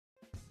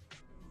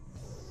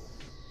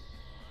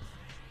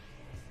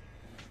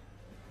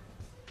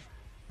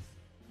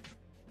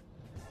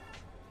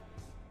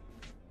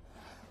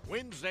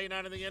Wednesday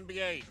night in the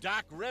NBA,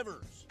 Doc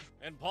Rivers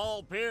and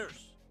Paul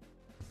Pierce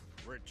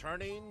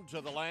returning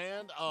to the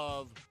land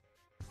of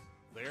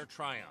their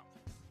triumph.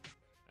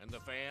 And the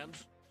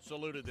fans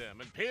saluted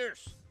them. And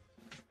Pierce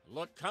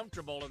looked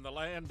comfortable in the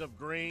land of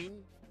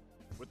green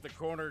with the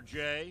corner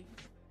J.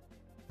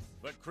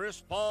 But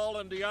Chris Paul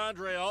and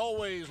DeAndre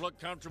always look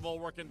comfortable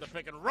working the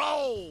pick and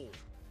roll.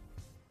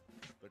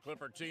 The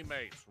Clipper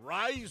teammates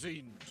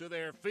rising to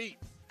their feet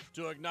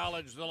to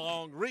acknowledge the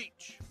long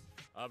reach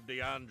of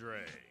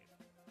DeAndre.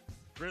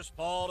 Chris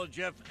Paul to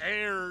Jeff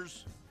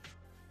Ayers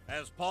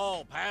as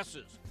Paul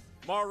passes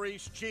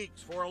Maurice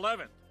Cheeks for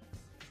 11th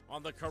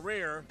on the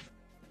career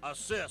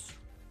assist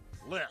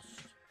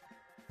list.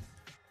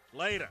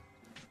 Later,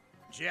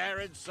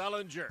 Jared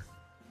Sullinger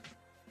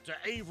to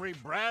Avery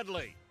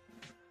Bradley.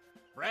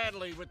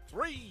 Bradley with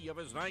 3 of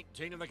his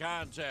 19 in the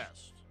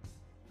contest.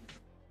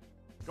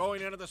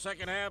 Going into the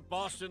second half,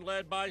 Boston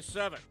led by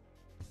 7.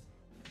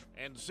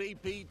 And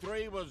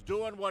CP3 was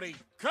doing what he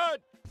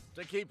could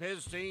to keep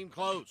his team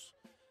close.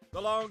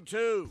 The long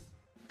 2.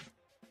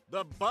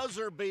 The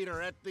buzzer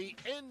beater at the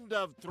end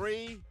of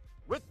 3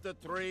 with the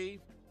 3.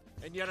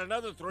 And yet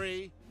another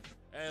 3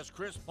 as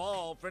Chris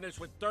Paul finished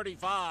with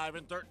 35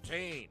 and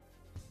 13.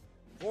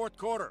 Fourth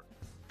quarter,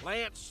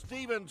 Lance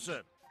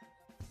Stevenson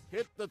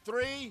hit the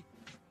 3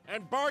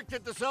 and barked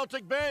at the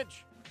Celtic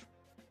bench.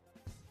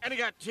 And he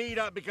got teed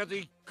up because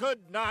he could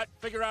not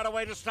figure out a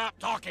way to stop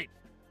talking.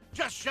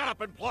 Just shut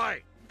up and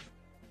play.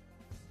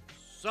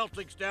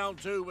 Celtics down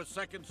 2 with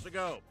seconds to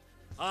go.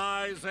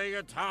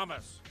 Isaiah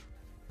Thomas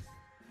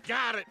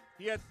got it.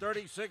 He had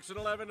 36 and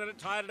 11 and it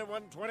tied it at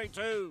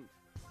 122.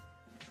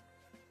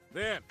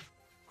 Then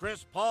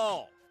Chris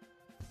Paul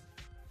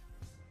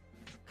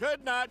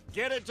could not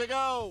get it to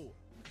go.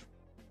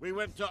 We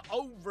went to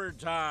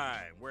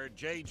overtime where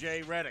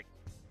J.J. Redick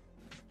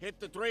hit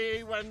the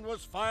 3 and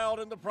was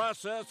fouled in the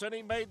process, and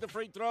he made the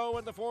free throw,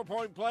 and the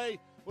 4-point play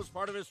was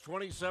part of his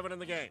 27 in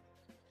the game.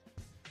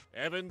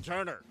 Evan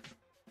Turner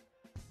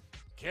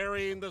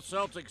carrying the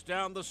Celtics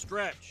down the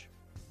stretch,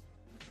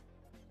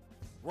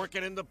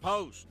 working in the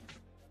post.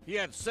 He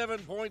had 7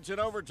 points in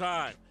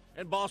overtime,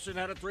 and Boston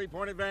had a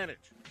 3-point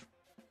advantage.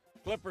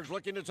 Clippers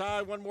looking to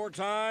tie one more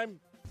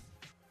time.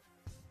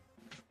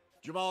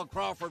 Jamal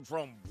Crawford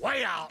from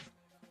way out,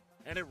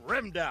 and it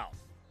rimmed out.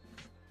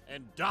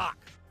 And Doc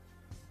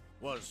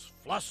was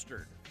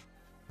flustered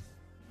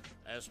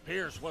as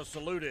Pierce was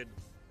saluted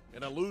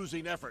in a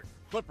losing effort.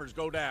 Clippers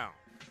go down.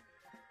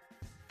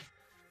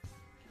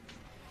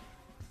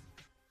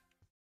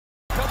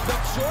 Comes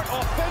up short,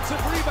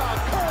 offensive rebound.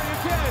 Curry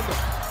again.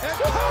 And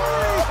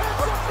Curry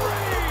hits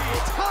a 3!